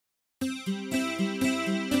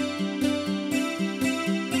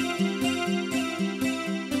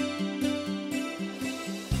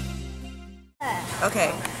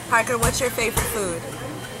Okay. Parker, what's your favorite food?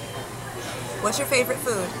 What's your favorite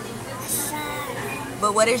food?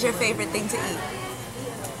 But what is your favorite thing to eat?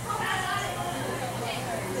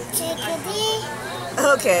 Chickadee.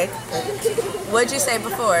 Okay. What'd you say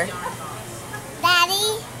before?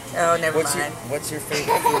 Daddy. Oh, never mind. What's your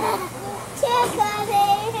favorite food?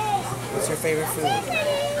 Chickadee. What's your favorite food?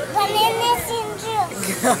 Bananas and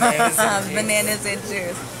juice. Bananas and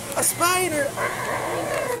juice. A spider.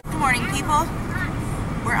 Good morning, people.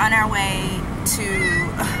 We're on our way to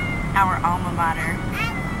our alma mater,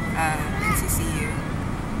 NCCU.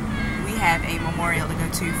 We have a memorial to go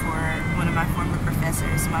to for one of my former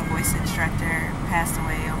professors. My voice instructor passed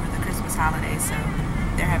away over the Christmas holidays, so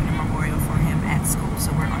they're having a memorial for him at school,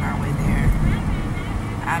 so we're on our way there.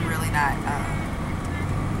 I'm really not,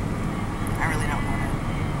 I really don't want to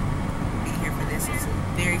be here for this. It's a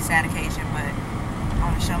very sad occasion, but I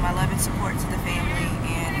want to show my love and support to the family,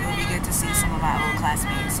 and it will be good to see some of my old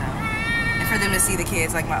classmates, so, and for them to see the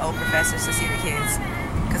kids, like my old professors to see the kids,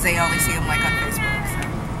 because they only see them like on Facebook, so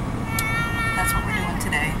that's what we're doing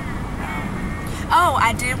today. Oh,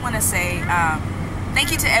 I did want to say thank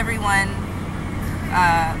you to everyone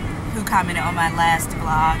who commented on my last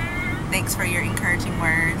vlog. Thanks for your encouraging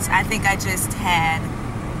words. I think I just had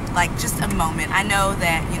like just a moment. I know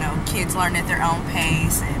that, you know, kids learn at their own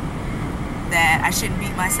pace and that I shouldn't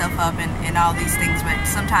beat myself up and all these things, but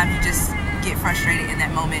sometimes you just get frustrated in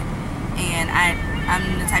that moment. And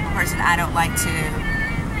I'm the type of person, I don't like to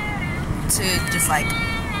just like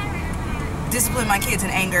discipline my kids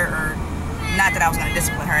in anger, or not that I was going to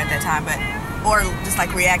discipline her at that time, but or just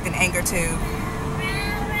like react in anger toward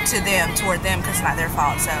them because it's not their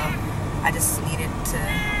fault. So I just needed to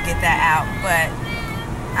get that out. But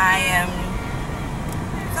I am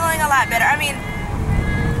feeling a lot better. I mean,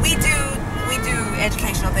 we do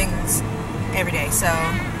educational things every day, so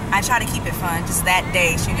I try to keep it fun. Just that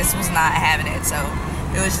day, she just was not having it, so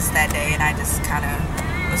it was just that day, and I just kind of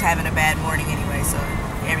was having a bad morning anyway, so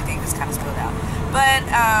everything just kind of spilled out. But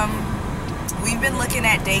we've been looking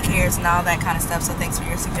at daycares and all that kind of stuff, so thanks for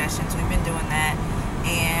your suggestions. We've been doing that,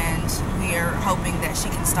 and we are hoping that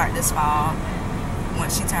she can start this fall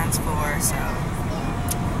once she turns 4, so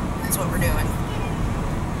that's what we're doing.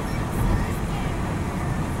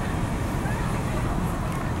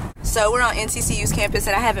 So we're on NCCU's campus,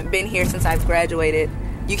 and I haven't been here since I've graduated.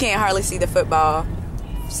 You can't hardly see the football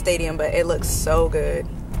stadium, but it looks so good.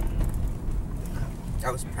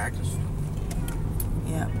 That was practice.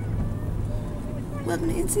 Yeah. Welcome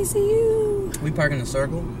to NCCU. We park in a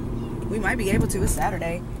circle? We might be able to. It's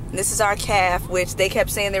Saturday. And this is our calf, which they kept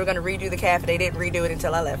saying they were going to redo the calf, and they didn't redo it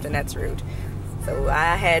until I left, and that's rude. So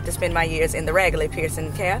I had to spend my years in the regular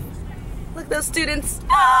Pearson calf. Look at those students.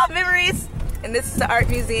 Ah, memories. And this is the art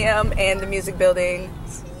museum and the music building.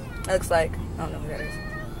 It looks like, I don't know who that is.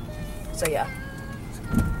 So yeah.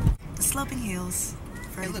 The sloping hills.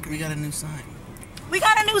 Hey, look, we got a new sign. We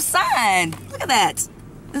got a new sign. Look at that.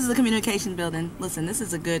 This is the communication building. Listen, this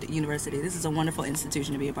is a good university. This is a wonderful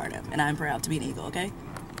institution to be a part of. And I'm proud to be an Eagle, okay?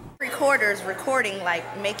 Recorders recording, like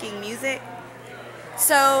making music.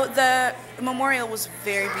 So the memorial was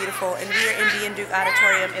very beautiful, and we are in the Duke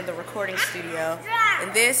Auditorium in the recording studio.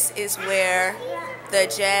 And this is where the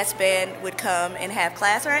jazz band would come and have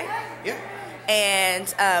class, right? Yeah.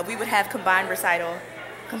 And we would have combined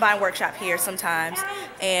workshop here sometimes.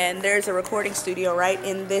 And there's a recording studio right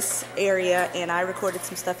in this area, and I recorded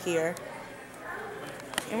some stuff here.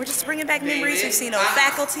 And we're just bringing back memories. We've seen old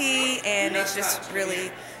faculty, and it's just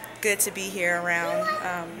really good to be here around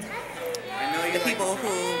the people who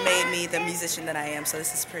made me the musician that I am, so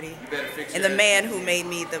this is pretty. And the man who made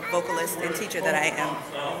me the vocalist and teacher that I am.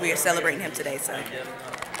 We are celebrating him today, so.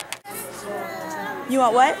 You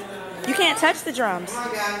want what? You can't touch the drums.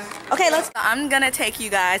 Okay, I'm gonna take you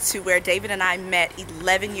guys to where David and I met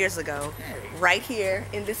 11 years ago, right here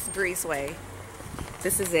in this breezeway.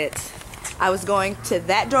 This is it. I was going to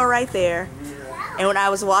that door right there, and when I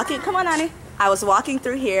was walking, come on, honey. I was walking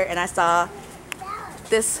through here, and I saw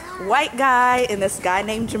this white guy and this guy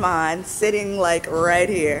named Jamon sitting like right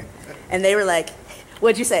here, and they were like,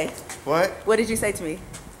 "What'd you say?" What? What did you say to me?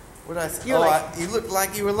 What did I say? You were like, you looked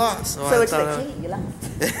like you were lost. So what you say? Hey, you lost.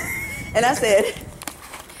 And I said,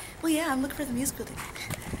 "Well, yeah, I'm looking for the music building."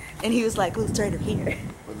 And he was like, "Well, it's right over here."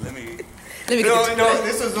 Well, let me get no,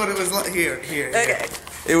 this is what it was like. Here. Okay.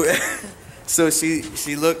 So she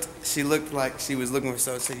looked like she was looking for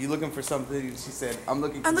something. I said, "You looking for something?" She said, "I'm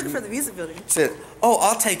looking for the music building." I said, "Oh,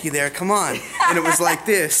 I'll take you there. Come on." And it was like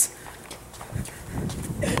this.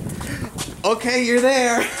 Okay, you're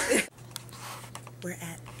there. We're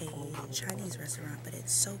at a Chinese restaurant, but it's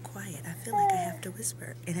It's so quiet. I feel like I have to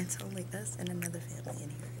whisper, and it's only us and another family in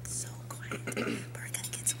here. It's so quiet. But we're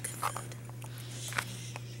gonna get some good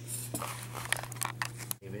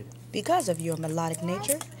food. Because of your melodic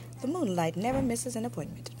nature, the moonlight never misses an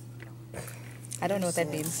appointment. I don't know what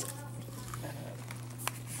that means.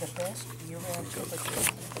 The best you have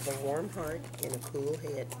temperature is a warm heart and a cool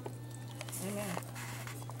head. Amen.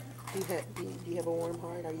 Do you have a warm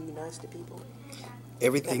heart? Are you nice to people?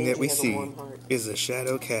 Everything that we you have a see warm heart. is a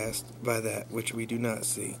shadow cast by that which we do not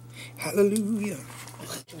see. Hallelujah.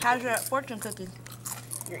 How's your fortune cookie?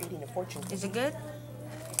 You're eating a fortune cookie. Is it good?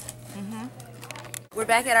 We're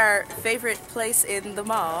back at our favorite place in the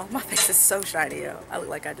mall. My face is so shiny, yo. I look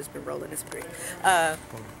like I just been rolling this brick.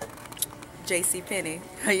 JC Penney.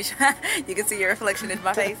 You can see your reflection in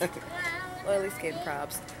my face. Oily skin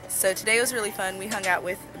props. So today was really fun. We hung out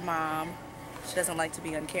with Mom. She doesn't like to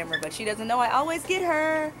be on camera, but she doesn't know I always get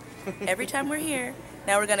her every time we're here.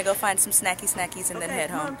 Now we're gonna go find some snackies and then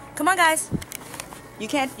head home. Come on, guys. You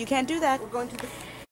can't do that. We're going to the